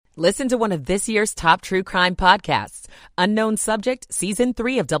Listen to one of this year's top true crime podcasts. Unknown Subject, Season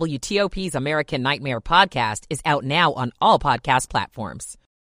 3 of WTOP's American Nightmare podcast is out now on all podcast platforms.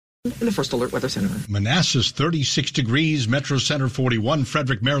 In the First Alert Weather Center. Manassas 36 degrees, Metro Center 41,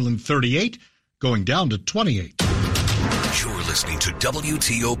 Frederick, Maryland 38, going down to 28. You're listening to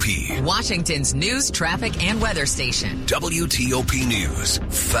WTOP, Washington's news, traffic, and weather station. WTOP News.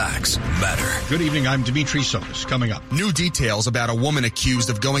 Facts matter. Good evening. I'm Dimitri Sotis. Coming up. New details about a woman accused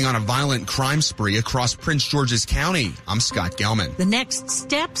of going on a violent crime spree across Prince George's County. I'm Scott Gelman. The next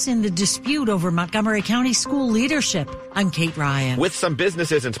steps in the dispute over Montgomery County school leadership. I'm Kate Ryan. With some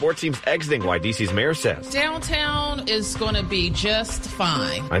businesses and sports teams exiting, why DC's mayor says. Downtown is going to be just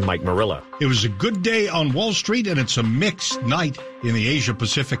fine. I'm Mike Murillo. It was a good day on Wall Street, and it's a mixed night in the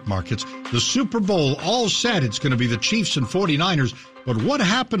Asia-Pacific markets. The Super Bowl, all said it's going to be the Chiefs and 49ers. But what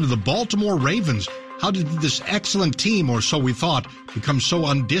happened to the Baltimore Ravens? How did this excellent team, or so we thought, become so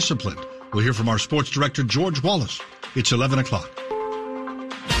undisciplined? We'll hear from our sports director, George Wallace. It's 11 o'clock.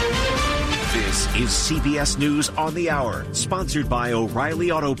 This is CBS News on the Hour, sponsored by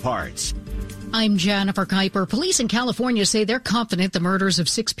O'Reilly Auto Parts. I'm Jennifer Kuiper. Police in California say they're confident the murders of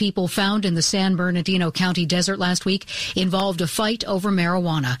 6 people found in the San Bernardino County desert last week involved a fight over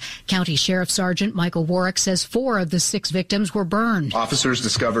marijuana. County Sheriff Sergeant Michael Warwick says 4 of the 6 victims were burned. Officers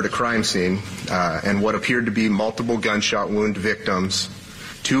discovered a crime scene and what appeared to be multiple gunshot wound victims,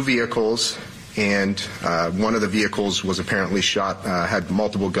 2 vehicles, and one of the vehicles was apparently shot, had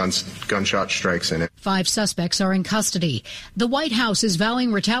multiple gunshot strikes in it. 5 suspects are in custody. The White House is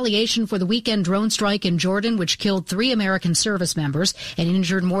vowing retaliation for the weekend drone strike in Jordan, which killed 3 American service members and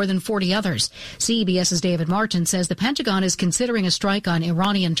injured more than 40 others. CBS's David Martin says the Pentagon is considering a strike on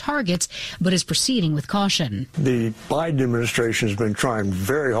Iranian targets, but is proceeding with caution. The Biden administration has been trying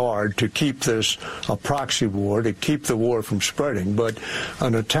very hard to keep this a proxy war, to keep the war from spreading, but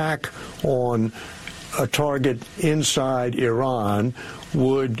an attack on a target inside Iran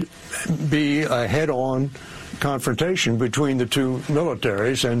would be a head-on confrontation between the 2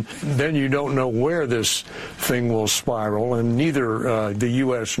 militaries, and then you don't know where this thing will spiral, and neither the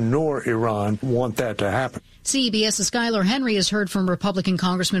U.S. nor Iran want that to happen. CBS's Skylar Henry has heard from Republican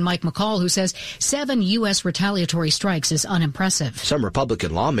Congressman Mike McCall, who says 7 U.S. retaliatory strikes is unimpressive. Some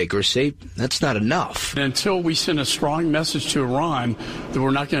Republican lawmakers say that's not enough. Until we send a strong message to Iran that we're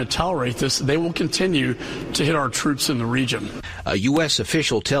not going to tolerate this, they will continue to hit our troops in the region. A U.S.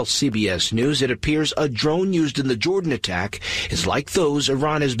 official tells CBS News it appears a drone used in the Jordan attack is like those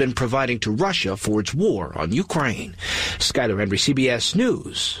Iran has been providing to Russia for its war on Ukraine. Skylar Henry, CBS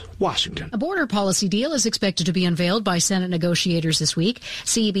News, Washington. A border policy deal is expected to be unveiled by Senate negotiators this week.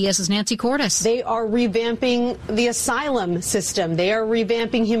 CBS's Nancy Cordes. They are revamping the asylum system. They are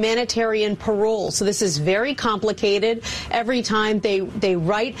revamping humanitarian parole. So this is very complicated. Every time they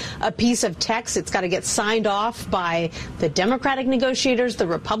write a piece of text, it's got to get signed off by the Democratic negotiators, the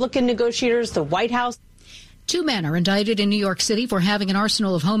Republican negotiators, the White House. 2 men are indicted in New York City for having an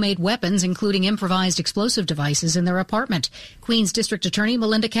arsenal of homemade weapons, including improvised explosive devices, in their apartment. Queens District Attorney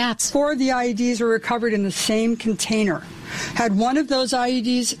Melinda Katz. 4 of the IEDs were recovered in the same container. Had one of those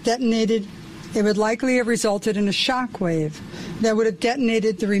IEDs detonated, it would likely have resulted in a shock wave that would have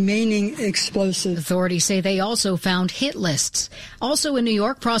detonated the remaining explosives. Authorities say they also found hit lists. Also in New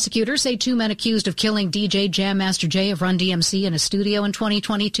York, prosecutors say 2 men accused of killing DJ Jam Master Jay of Run DMC in a studio in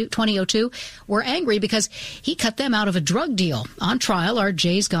 2002 were angry because he cut them out of a drug deal. On trial are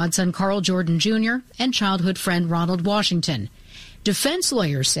Jay's godson Carl Jordan Jr. and childhood friend Ronald Washington. Defense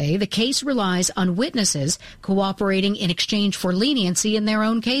lawyers say the case relies on witnesses cooperating in exchange for leniency in their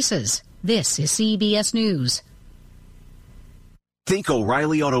own cases. This is CBS News. Think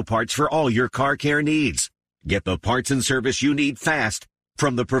O'Reilly Auto Parts for all your car care needs. Get the parts and service you need fast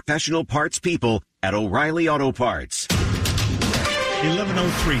from the professional parts people at O'Reilly Auto Parts.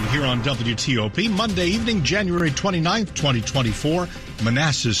 11:03 here on WTOP, Monday evening, January 29th, 2024.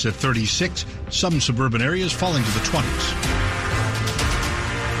 Manassas at 36, some suburban areas falling to the 20s.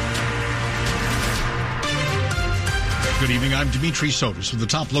 Good evening, I'm Dimitri Sotis with the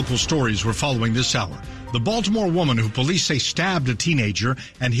top local stories we're following this hour. The Baltimore woman who police say stabbed a teenager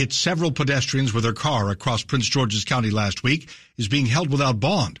and hit several pedestrians with her car across Prince George's County last week is being held without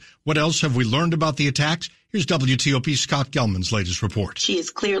bond. What else have we learned about the attacks? Here's WTOP's Scott Gelman's latest report. She is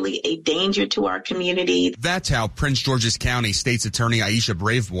clearly a danger to our community. That's how Prince George's County State's Attorney Aisha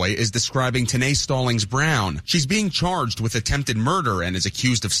Braveboy is describing Tanae Stallings Brown. She's being charged with attempted murder and is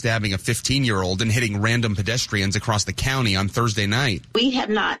accused of stabbing a 15-year-old and hitting random pedestrians across the county on Thursday night. We have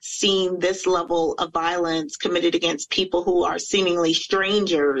not seen this level of violence violence committed against people who are seemingly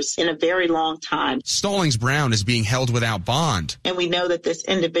strangers in a very long time. Stallings Brown is being held without bond. And we know that this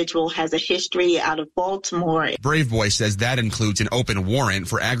individual has a history out of Baltimore. Braveboy says that includes an open warrant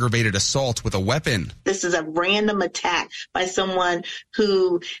for aggravated assault with a weapon. This is a random attack by someone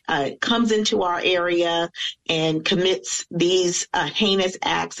who comes into our area and commits these heinous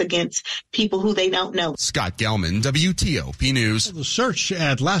acts against people who they don't know. Scott Gelman, WTOP News. The search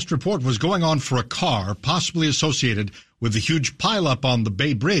at last report was going on for a car possibly associated with the huge pileup on the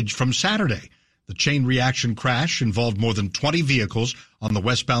Bay Bridge from Saturday. The chain reaction crash involved more than 20 vehicles on the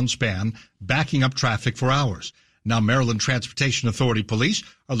westbound span, backing up traffic for hours. Now Maryland Transportation Authority police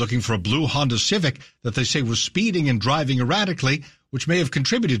are looking for a blue Honda Civic that they say was speeding and driving erratically, which may have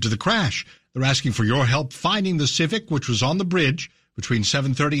contributed to the crash. They're asking for your help finding the Civic, which was on the bridge between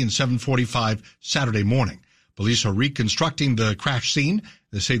 7:30 and 7:45 Saturday morning. Police are reconstructing the crash scene.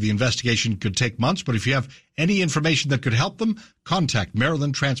 They say the investigation could take months, but if you have any information that could help them, contact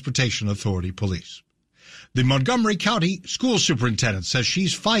Maryland Transportation Authority Police. The Montgomery County School Superintendent says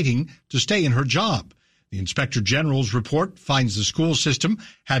she's fighting to stay in her job. The Inspector General's report finds the school system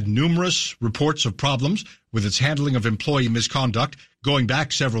had numerous reports of problems with its handling of employee misconduct going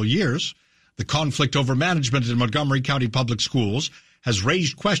back several years. The conflict over management in Montgomery County Public Schools has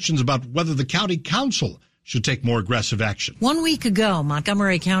raised questions about whether the county council should take more aggressive action. 1 week ago,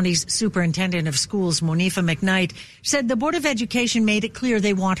 Montgomery County's Superintendent of Schools, Monifa McKnight, said the Board of Education made it clear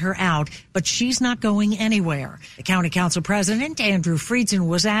they want her out, but she's not going anywhere. The County Council President, Andrew Friedson,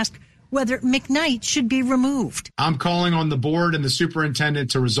 was asked whether McKnight should be removed. I'm calling on the board and the superintendent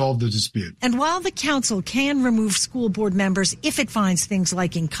to resolve the dispute. And while the council can remove school board members if it finds things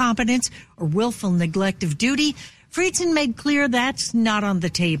like incompetence or willful neglect of duty, Friedson made clear that's not on the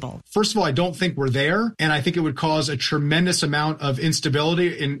table. First of all, I don't think we're there, and I think it would cause a tremendous amount of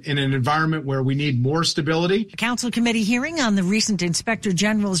instability in an environment where we need more stability. The council committee hearing on the recent Inspector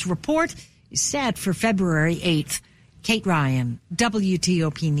General's report is set for February 8th. Kate Ryan,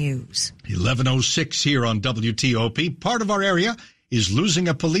 WTOP News. 11:06 here on WTOP. Part of our area is losing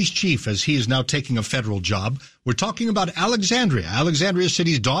a police chief as he is now taking a federal job. We're talking about Alexandria. Alexandria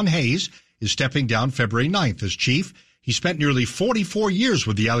City's Don Hayes is stepping down February 9th as chief. He spent nearly 44 years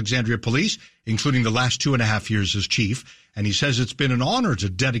with the Alexandria Police, including the last 2.5 years as chief, and he says it's been an honor to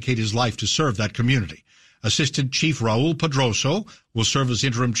dedicate his life to serve that community. Assistant Chief Raul Pedroso will serve as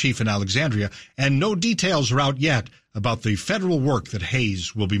interim chief in Alexandria, and no details are out yet about the federal work that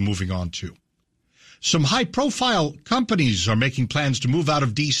Hayes will be moving on to. Some high-profile companies are making plans to move out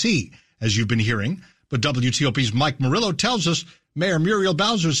of D.C., as you've been hearing, but WTOP's Mike Murillo tells us Mayor Muriel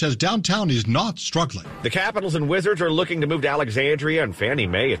Bowser says downtown is not struggling. The Capitals and Wizards are looking to move to Alexandria, and Fannie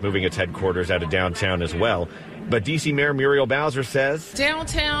Mae is moving its headquarters out of downtown as well. But D.C. Mayor Muriel Bowser says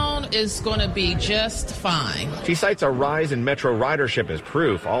downtown is going to be just fine. She cites a rise in metro ridership as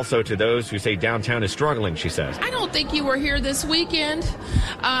proof. Also to those who say downtown is struggling, she says. I don't think you were here this weekend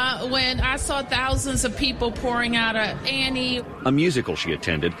when I saw thousands of people pouring out of Annie. A musical she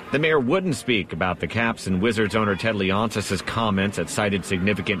attended. The mayor wouldn't speak about the Caps and Wizards owner Ted Leonsis' comments that cited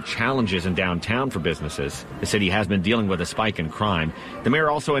significant challenges in downtown for businesses. The city has been dealing with a spike in crime. The mayor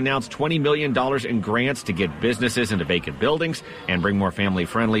also announced $20 million in grants to get businesses into vacant buildings and bring more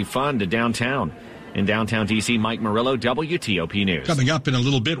family-friendly fun to downtown. In downtown D.C., Mike Murillo, WTOP News. Coming up in a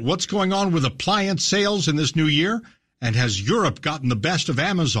little bit, what's going on with appliance sales in this new year? And has Europe gotten the best of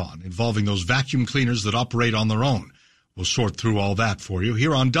Amazon, involving those vacuum cleaners that operate on their own? We'll sort through all that for you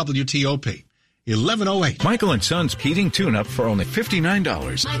here on WTOP. 11:08. Michael and Son's heating tune-up for only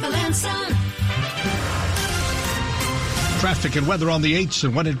 $59. Michael and Son. Traffic and weather on the 8s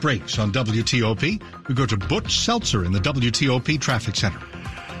and when it breaks on WTOP. We go to Butch Seltzer in the WTOP Traffic Center.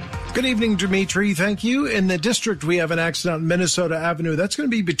 Good evening, Dimitri. Thank you. In the district, we have an accident on Minnesota Avenue. That's going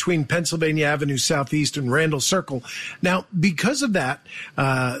to be between Pennsylvania Avenue Southeast and Randall Circle. Now, because of that,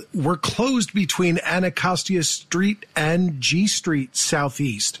 we're closed between Anacostia Street and G Street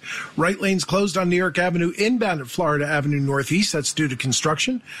Southeast. Right lane's closed on New York Avenue inbound at Florida Avenue Northeast. That's due to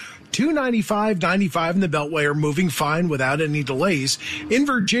construction. 295, 95 in the Beltway are moving fine without any delays. In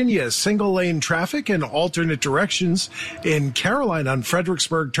Virginia, single lane traffic in alternate directions. In Caroline on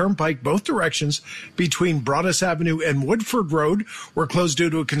Fredericksburg Turnpike, both directions between Broadus Avenue and Woodford Road were closed due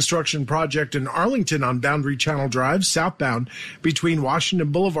to a construction project in Arlington on Boundary Channel Drive, southbound between Washington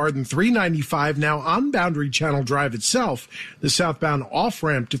Boulevard and 395. Now on Boundary Channel Drive itself, the southbound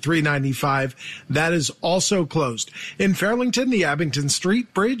off-ramp to 395, that is also closed. In Fairlington, the Abington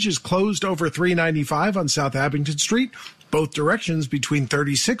Street Bridge is closed over 395 on South Abington Street. both directions between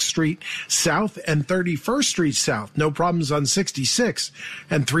 36th Street South and 31st Street South. No problems on 66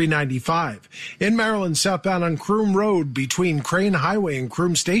 and 395. In Maryland, southbound on Croom Road between Crane Highway and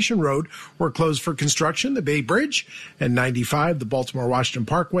Croom Station Road were closed for construction. The Bay Bridge and 95, the Baltimore-Washington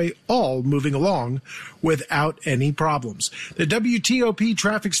Parkway, all moving along without any problems. The WTOP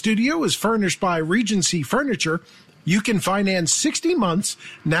traffic studio is furnished by Regency Furniture. You can finance 60 months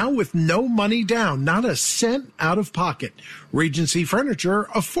now with no money down, not a cent out of pocket. Regency Furniture,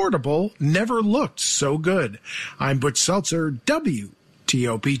 affordable, never looked so good. I'm Butch Seltzer,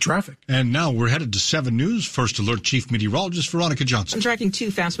 WTOP traffic. And now we're headed to 7 News. First Alert Chief Meteorologist Veronica Johnson. I'm tracking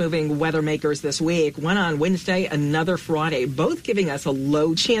 2 fast-moving weather makers this week. One on Wednesday, another Friday, both giving us a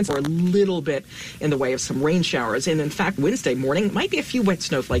low chance for a little bit in the way of some rain showers. And in fact, Wednesday morning might be a few wet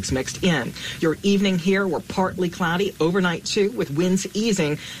snowflakes mixed in. Your evening here, we're partly cloudy. Overnight, too, with winds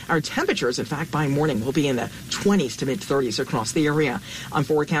easing. Our temperatures, in fact, by morning will be in the 20s to mid-30s across the area. I'm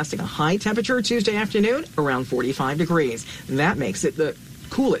forecasting a high temperature Tuesday afternoon, around 45 degrees. That makes it the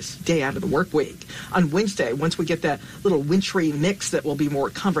coolest day out of the work week. On Wednesday, once we get that little wintry mix that will be more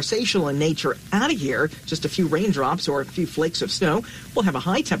conversational in nature out of here, just a few raindrops or a few flakes of snow, we'll have a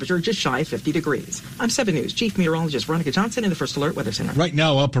high temperature just shy of 50 degrees. I'm 7 News Chief Meteorologist Veronica Johnson in the First Alert Weather Center. Right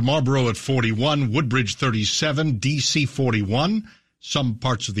now, Upper Marlboro at 41, Woodbridge 37, D.C. 41. Some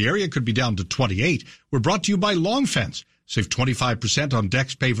parts of the area could be down to 28. We're brought to you by Long Fence. Save 25% on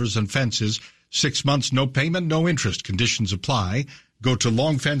decks, pavers, and fences. 6 months, no payment, no interest. Conditions apply. Go to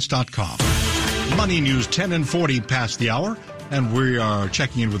longfence.com. Money News, 10 and 40 past the hour, and we are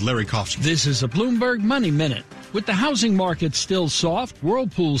checking in with Larry Kofsky. This is a Bloomberg Money Minute. With the housing market still soft,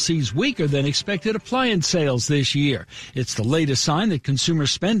 Whirlpool sees weaker than expected appliance sales this year. It's the latest sign that consumer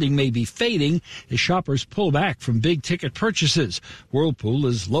spending may be fading as shoppers pull back from big-ticket purchases. Whirlpool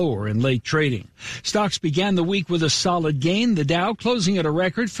is lower in late trading. Stocks began the week with a solid gain, the Dow closing at a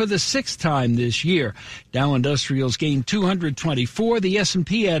record for the 6th time this year. Dow Industrials gained 224, the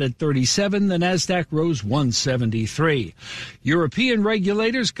S&P added 37, the Nasdaq rose 173. European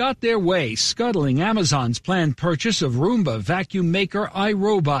regulators got their way, scuttling Amazon's planned purchase of Roomba vacuum maker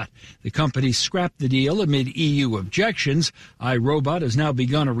iRobot. The company scrapped the deal amid EU objections. iRobot has now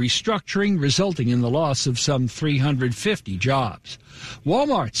begun a restructuring, resulting in the loss of some 350 jobs.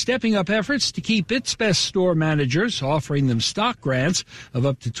 Walmart stepping up efforts to keep its best store managers, offering them stock grants of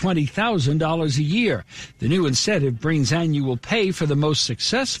up to $20,000 a year. The new incentive brings annual pay for the most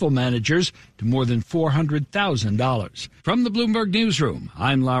successful managers to more than $400,000. From the Bloomberg Newsroom,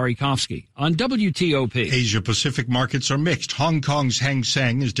 I'm Larry Kofsky on WTOP. Asia-Pacific markets are mixed. Hong Kong's Hang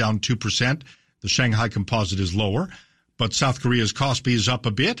Seng is down 2%. The Shanghai Composite is lower. But South Korea's Kospi is up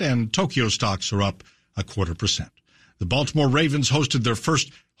a bit, and Tokyo stocks are up 0.25%. The Baltimore Ravens hosted their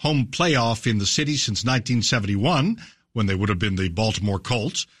first home playoff in the city since 1971, when they would have been the Baltimore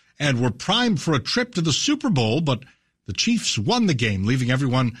Colts, and were primed for a trip to the Super Bowl, but the Chiefs won the game, leaving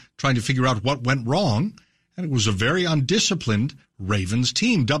everyone trying to figure out what went wrong, and it was a very undisciplined Ravens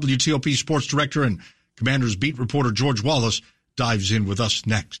team. WTOP sports director and Commanders beat reporter George Wallace dives in with us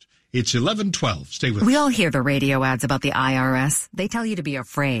next. It's 11:12. Stay with us. We all hear the radio ads about the IRS. They tell you to be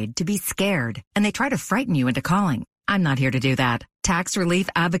afraid, to be scared, and they try to frighten you into calling. I'm not here to do that. Tax Relief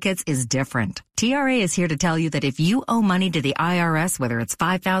Advocates is different. TRA is here to tell you that if you owe money to the IRS, whether it's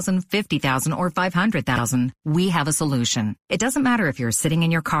 $5,000, $50,000, or $500,000, we have a solution. It doesn't matter if you're sitting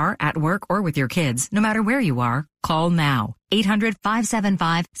in your car, at work, or with your kids. No matter where you are, call now.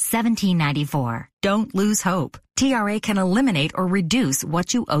 800-575-1794. Don't lose hope. TRA can eliminate or reduce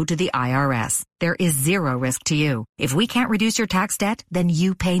what you owe to the IRS. There is zero risk to you. If we can't reduce your tax debt, then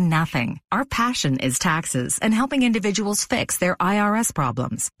you pay nothing. Our passion is taxes and helping individuals fix their IRS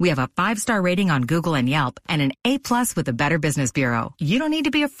problems. We have a 5-star rating on Google and Yelp and an A+ with the Better Business Bureau. You don't need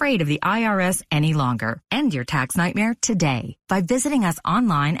to be afraid of the IRS any longer. End your tax nightmare today by visiting us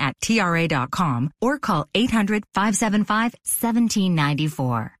online at TRA.com or call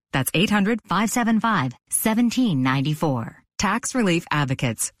 800-575-1794. That's 800-575-1794. Tax Relief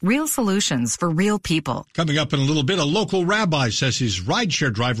Advocates. Real solutions for real people. Coming up in a little bit, a local rabbi says his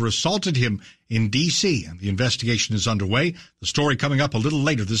rideshare driver assaulted him in D.C., and the investigation is underway. The story coming up a little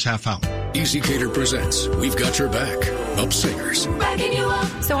later this half hour. EasyCater presents We've Got Your Back. Up singers. Backing you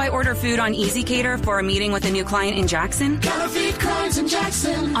up. So I order food on EasyCater for a meeting with a new client in Jackson. Gotta feed clients in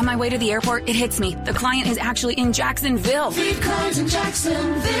Jackson. On my way to the airport, it hits me. The client is actually in Jacksonville. Feed clients in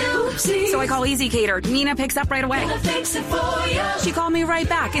Jacksonville. Oopsie. So I call EasyCater. Nina picks up right away. Nina fix it for you. She called me right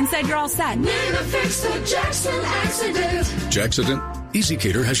back and said, you're all set. Nina fixed the Jackson accident.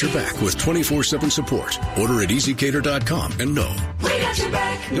 EasyCater has your back with 24/7 support. Order at EasyCater.com and know. We got got your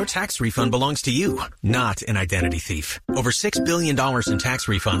back. Your tax refund belongs to you, not an identity thief. Over $6 billion in tax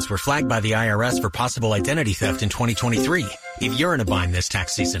refunds were flagged by the IRS for possible identity theft in 2023. If you're in a bind this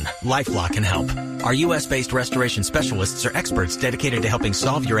tax season, LifeLock can help. Our U.S.-based restoration specialists are experts dedicated to helping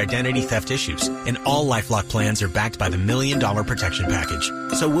solve your identity theft issues, and all LifeLock plans are backed by the $1 Million Protection Package.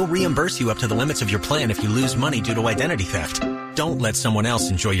 So we'll reimburse you up to the limits of your plan if you lose money due to identity theft. Don't let someone else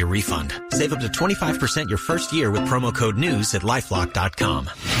enjoy your refund. Save up to 25% your first year with promo code NEWS at LifeLock.com.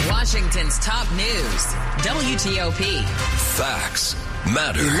 Washington's top news, WTOP. Facts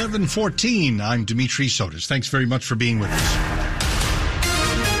matter. 11:14. I'm Dimitri Sotis. Thanks very much for being with us.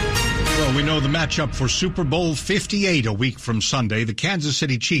 Well, we know the matchup for Super Bowl 58 a week from Sunday. The Kansas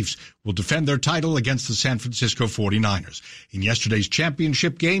City Chiefs will defend their title against the San Francisco 49ers. In yesterday's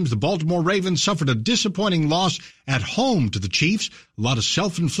championship games, the Baltimore Ravens suffered a disappointing loss at home to the Chiefs. A lot of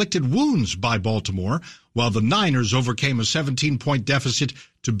self-inflicted wounds by Baltimore, while the Niners overcame a 17-point deficit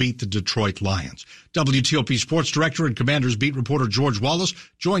to beat the Detroit Lions. WTOP sports director and Commanders beat reporter George Wallace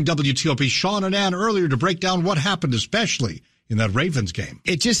joined WTOP Sean and Ann earlier to break down what happened, especially in that Ravens game.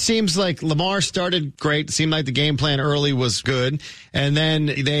 It just seems like Lamar started great. It seemed like the game plan early was good. And then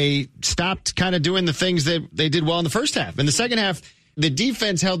they stopped kind of doing the things that they did well in the first half. In the second half, the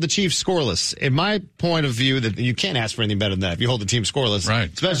defense held the Chiefs scoreless. In my point of view, that you can't ask for anything better than that if you hold the team scoreless,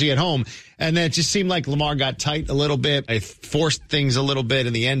 right? Especially at home. And then it just seemed like Lamar got tight a little bit. They forced things a little bit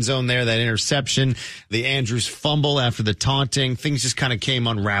in the end zone there, that interception, the Andrews fumble after the taunting. Things just kind of came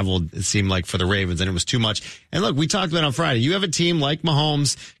unraveled, it seemed like, for the Ravens, and it was too much. And look, we talked about it on Friday. You have a team like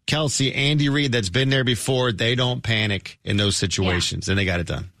Mahomes, Kelsey, Andy Reid that's been there before. They don't panic in those situations, and they got it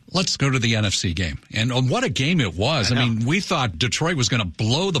done. Let's go to the NFC game. And what a game it was. I mean, we thought Detroit was going to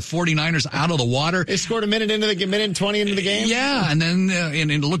blow the 49ers out of the water. They scored minute and 20 into the game. Yeah, and then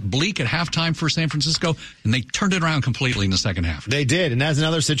and it looked bleak at halftime for San Francisco, and they turned it around completely in the second half. They did, and that's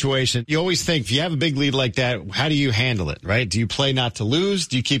another situation. You always think, if you have a big lead like that, how do you handle it, right? Do you play not to lose?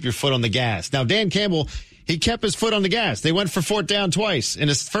 Do you keep your foot on the gas? Now, Dan Campbell, he kept his foot on the gas. They went for fourth down twice. In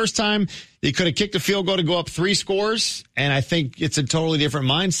his first time, he could have kicked a field goal to go up 3 scores, and I think it's a totally different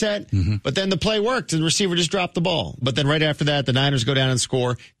mindset. Mm-hmm. But then the play worked, and the receiver just dropped the ball. But then right after that, the Niners go down and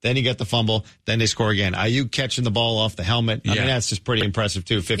score. Then he got the fumble. Then they score again. Ayuk catching the ball off the helmet. I mean, that's just pretty impressive,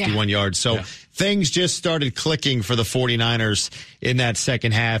 too, 51 yards. So things just started clicking for the 49ers in that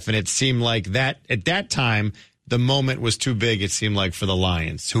second half, and it seemed like that at that time, the moment was too big, it seemed like, for the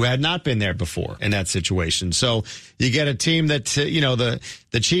Lions, who had not been there before in that situation. So you get a team that,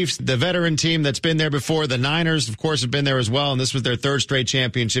 the Chiefs, the veteran team that's been there before. The Niners, of course, have been there as well, and this was their third straight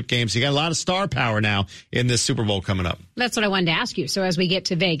championship game. So you got a lot of star power now in this Super Bowl coming up. That's what I wanted to ask you. So as we get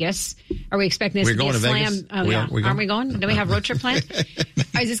to Vegas, are we expecting this to be a slam? Oh, yeah. Aren't we going? Do we have road trip planned?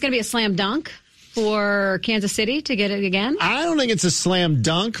 Is this going to be a slam dunk for Kansas City to get it again? I don't think it's a slam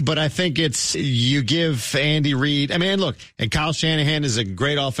dunk, but I think it's you give Andy Reid. I mean, look, and Kyle Shanahan is a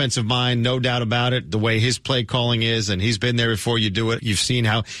great offensive mind, no doubt about it, the way his play calling is, and he's been there before you do it. You've seen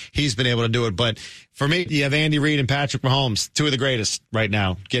how he's been able to do it. But for me, you have Andy Reid and Patrick Mahomes, 2 of the greatest right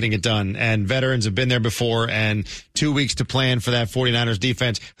now, getting it done. And veterans have been there before, and 2 weeks to plan for that 49ers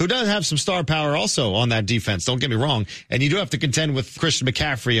defense, who does have some star power also on that defense, don't get me wrong. And you do have to contend with Christian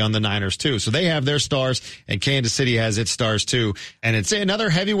McCaffrey on the Niners, too. So they have their stars, and Kansas City has its stars, too. And it's another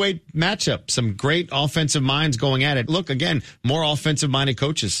heavyweight matchup. Some great offensive minds going at it. Look, again, more offensive-minded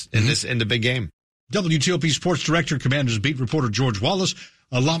coaches in the big game. WTOP Sports Director, Commanders beat reporter George Wallace.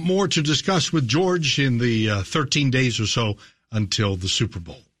 A lot more to discuss with George in the 13 days or so until the Super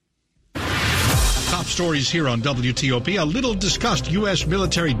Bowl. Top stories here on WTOP. A little discussed U.S.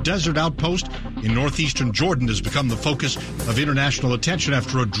 military desert outpost in northeastern Jordan has become the focus of international attention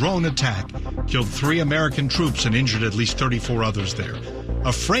after a drone attack killed 3 American troops and injured at least 34 others there.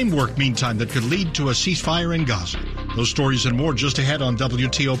 A framework, meantime, that could lead to a ceasefire in Gaza. Those stories and more just ahead on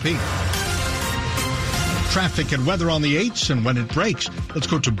WTOP. Traffic and weather on the 8s and when it breaks. Let's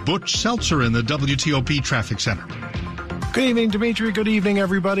go to Butch Seltzer in the WTOP Traffic Center. Good evening, Dimitri. Good evening,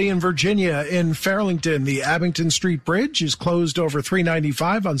 everybody. In Virginia, in Fairlington, the Abington Street Bridge is closed over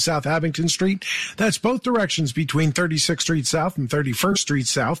 395 on South Abington Street. That's both directions between 36th Street South and 31st Street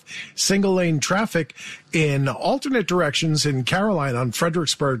South. Single lane traffic in alternate directions in Caroline on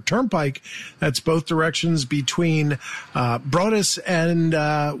Fredericksburg Turnpike. That's both directions between Broadus and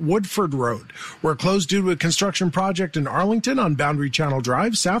Woodford Road. We're closed due to a construction project in Arlington on Boundary Channel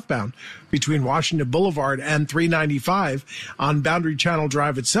Drive, southbound between Washington Boulevard and 395. On Boundary Channel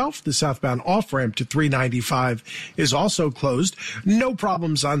Drive itself, the southbound off-ramp to 395 is also closed. No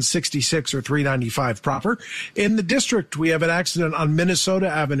problems on 66 or 395 proper. In the district, we have an accident on Minnesota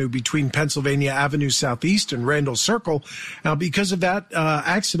Avenue between Pennsylvania Avenue Southeast and Randall Circle. Now, because of that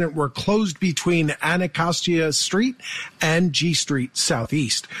accident, we're closed between Anacostia Street and G Street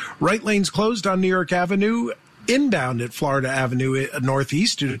Southeast. Right lanes closed on New York Avenue, inbound at Florida Avenue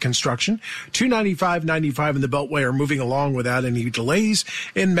Northeast due to construction. 295, 95 in the Beltway are moving along without any delays.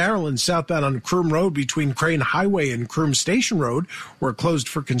 In Maryland, southbound on Croom Road between Crane Highway and Croom Station Road were closed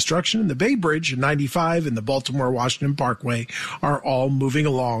for construction. And the Bay Bridge, 95 and the Baltimore-Washington Parkway are all moving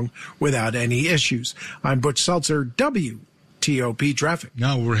along without any issues. I'm Butch Seltzer, WTOP Traffic.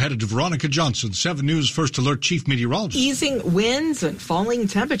 Now we're headed to Veronica Johnson, 7 News First Alert Chief Meteorologist. Easing winds and falling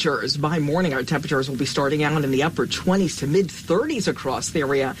temperatures. By morning, our temperatures will be starting out in the upper 20s to mid-30s across the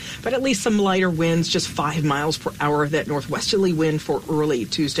area, but at least some lighter winds, just 5 miles per hour, that northwesterly wind for early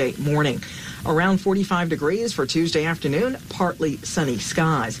Tuesday morning. Around 45 degrees for Tuesday afternoon, partly sunny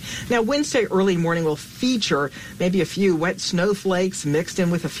skies. Now, Wednesday early morning will feature maybe a few wet snowflakes mixed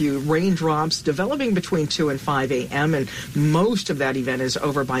in with a few raindrops developing between 2 and 5 a.m. And most of that event is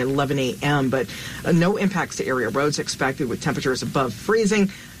over by 11 a.m. But no impacts to area roads expected with temperatures above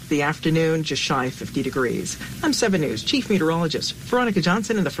freezing. The afternoon, just shy of 50 degrees. I'm 7 News Chief Meteorologist Veronica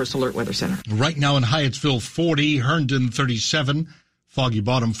Johnson in the First Alert Weather Center. Right now in Hyattsville, 40, Herndon, 37, Foggy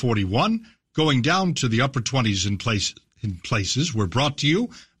Bottom, 41. Going down to the upper 20s in places. We're brought to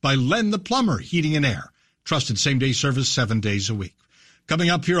you by Len the Plumber, Heating and Air. Trusted same-day service 7 days a week. Coming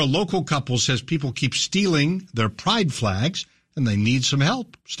up here, a local couple says people keep stealing their pride flags and they need some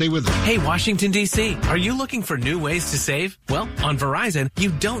help. Stay with us. Hey, Washington, D.C., are you looking for new ways to save? Well, on Verizon,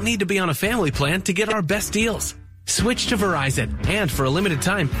 you don't need to be on a family plan to get our best deals. Switch to Verizon, and for a limited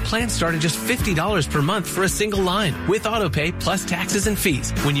time, plans start at just $50 per month for a single line with autopay plus taxes and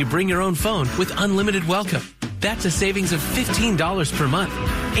fees when you bring your own phone with unlimited welcome. That's a savings of $15 per month.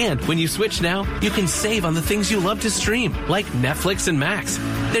 And when you switch now, you can save on the things you love to stream, like Netflix and Max.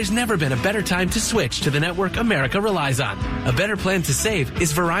 There's never been a better time to switch to the network America relies on. A better plan to save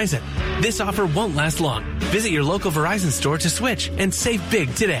is Verizon. This offer won't last long. Visit your local Verizon store to switch and save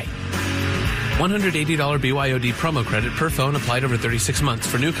big today. $180 BYOD promo credit per phone applied over 36 months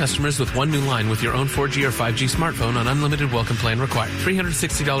for new customers with one new line with your own 4G or 5G smartphone on unlimited welcome plan required.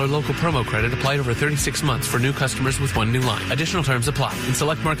 $360 local promo credit applied over 36 months for new customers with one new line. Additional terms apply. In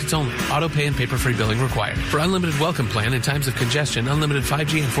select markets only. Auto pay and paper-free billing required. For unlimited welcome plan in times of congestion, unlimited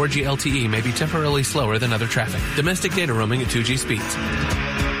 5G and 4G LTE may be temporarily slower than other traffic. Domestic data roaming at 2G speeds.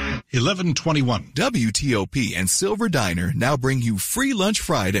 11:21. WTOP and Silver Diner now bring you Free Lunch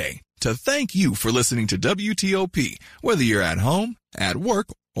Friday to thank you for listening to WTOP, whether you're at home, at work,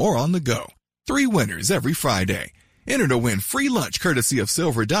 or on the go. 3 winners every Friday. Enter to win free lunch courtesy of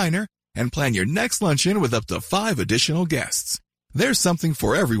Silver Diner and plan your next luncheon with up to 5 additional guests. There's something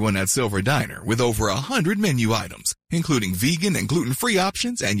for everyone at Silver Diner with over 100 menu items, including vegan and gluten-free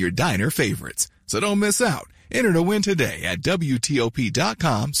options and your diner favorites. So don't miss out. Enter to win today at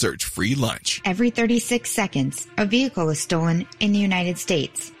WTOP.com. Search free lunch. Every 36 seconds, a vehicle is stolen in the United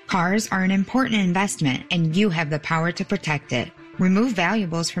States. Cars are an important investment, and you have the power to protect it. Remove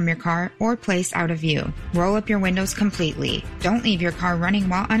valuables from your car or place out of view. Roll up your windows completely. Don't leave your car running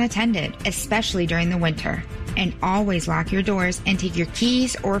while unattended, especially during the winter. And always lock your doors and take your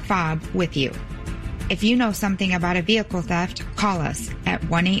keys or fob with you. If you know something about a vehicle theft, call us at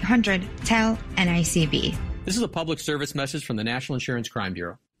 1-800-TEL-NICB. This is a public service message from the National Insurance Crime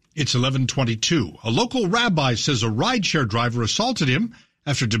Bureau. It's 11:22. A local rabbi says a rideshare driver assaulted him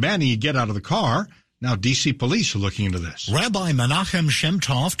after demanding he get out of the car. Now D.C. police are looking into this. Rabbi Menachem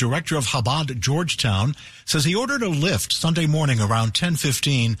Shemtov, director of Chabad Georgetown, says he ordered a Lyft Sunday morning around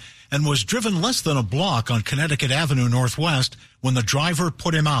 10:15 and was driven less than a block on Connecticut Avenue Northwest when the driver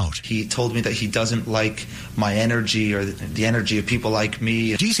put him out. He told me that he doesn't like my energy or the energy of people like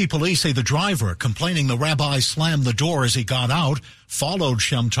me. D.C. police say the driver, complaining the rabbi slammed the door as he got out, followed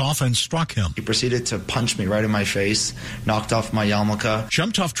Shemtov and struck him. He proceeded to punch me right in my face, knocked off my yarmulke.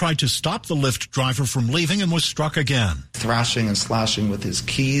 Shemtov tried to stop the Lyft driver from leaving and was struck again. Thrashing and slashing with his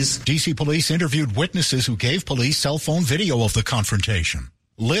keys. D.C. police interviewed witnesses who gave police cell phone video of the confrontation.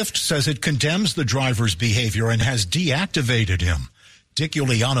 Lyft says it condemns the driver's behavior and has deactivated him. Dick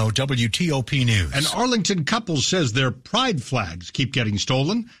Iuliano, WTOP News. An Arlington couple says their pride flags keep getting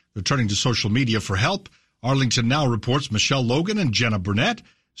stolen. They're turning to social media for help. Arlington Now reports Michelle Logan and Jenna Burnett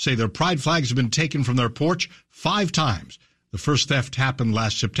say their pride flags have been taken from their porch 5 times. The first theft happened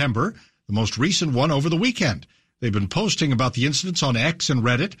last September, the most recent one over the weekend. They've been posting about the incidents on X and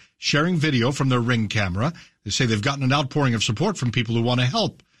Reddit, sharing video from their Ring camera. They say they've gotten an outpouring of support from people who want to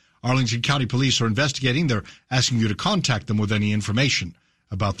help. Arlington County Police are investigating. They're asking you to contact them with any information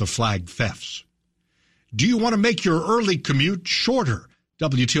about the flag thefts. Do you want to make your early commute shorter?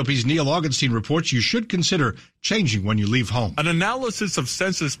 WTOP's Neil Augenstein reports you should consider changing when you leave home. An analysis of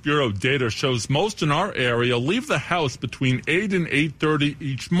Census Bureau data shows most in our area leave the house between 8 and 8:30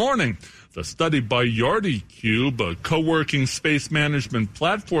 each morning. The study by Yardy Cube, a co-working space management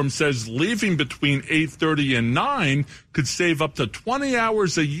platform, says leaving between 8:30 and 9 could save up to 20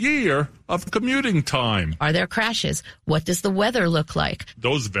 hours a year of commuting time. Are there crashes? What does the weather look like?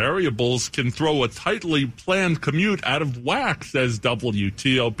 Those variables can throw a tightly planned commute out of whack, says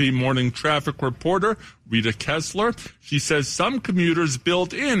WTOP morning traffic reporter Rita Kessler. She says some commuters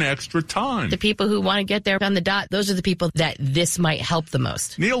build in extra time. The people who want to get there on the dot, those are the people that this might help the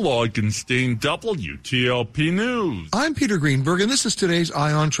most. Neil Augenstein, WTOP News. I'm Peter Greenberg, and this is today's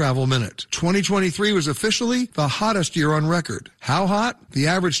Eye on Travel Minute. 2023 was officially the hottest year on record. How hot? The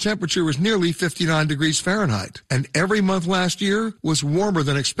average temperature was nearly 59 degrees Fahrenheit, and every month last year was warmer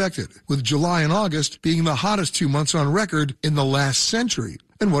than expected, with July and August being the hottest 2 months on record in the last century.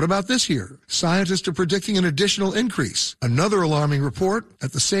 And what about this year? Scientists are predicting an additional increase. Another alarming report.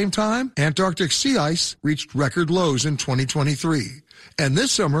 At the same time, Antarctic sea ice reached record lows in 2023. And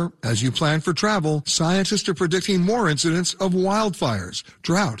this summer, as you plan for travel, scientists are predicting more incidents of wildfires,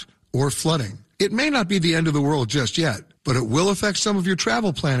 drought, or flooding. It may not be the end of the world just yet, but it will affect some of your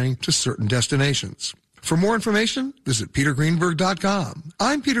travel planning to certain destinations. For more information, visit petergreenberg.com.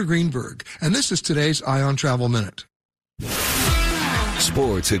 I'm Peter Greenberg, and this is today's Eye on Travel Minute.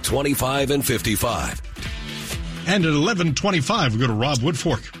 Sports at 25 and 55. And at 11:25, we go to Rob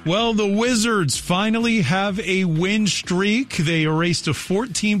Woodfork. Well, the Wizards finally have a win streak. They erased a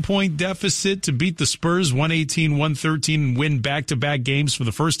 14-point deficit to beat the Spurs 118-113 and win back-to-back games for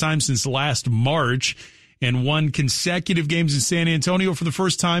the first time since last March, and won consecutive games in San Antonio for the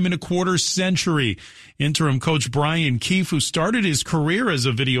first time in a quarter century. Interim coach Brian Keefe, who started his career as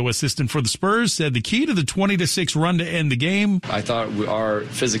a video assistant for the Spurs, said the key to the 20-6 run to end the game. I thought our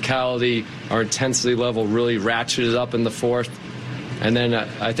physicality, our intensity level really ratcheted up in the fourth. And then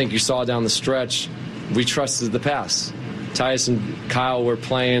I think you saw down the stretch, we trusted the pass. Tyus and Kyle were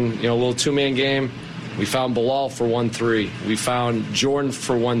playing, a little two-man game. We found Bilal for 1-3. We found Jordan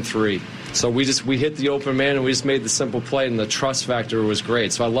for 1-3. So we hit the open man and we just made the simple play, and the trust factor was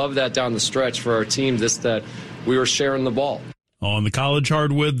great. So I love that down the stretch for our team, that we were sharing the ball. On the college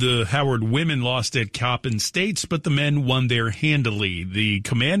hardwood, the Howard women lost at Coppin State, but the men won there handily. The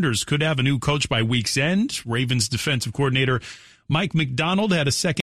Commanders could have a new coach by week's end. Ravens defensive coordinator Mike McDonald had a second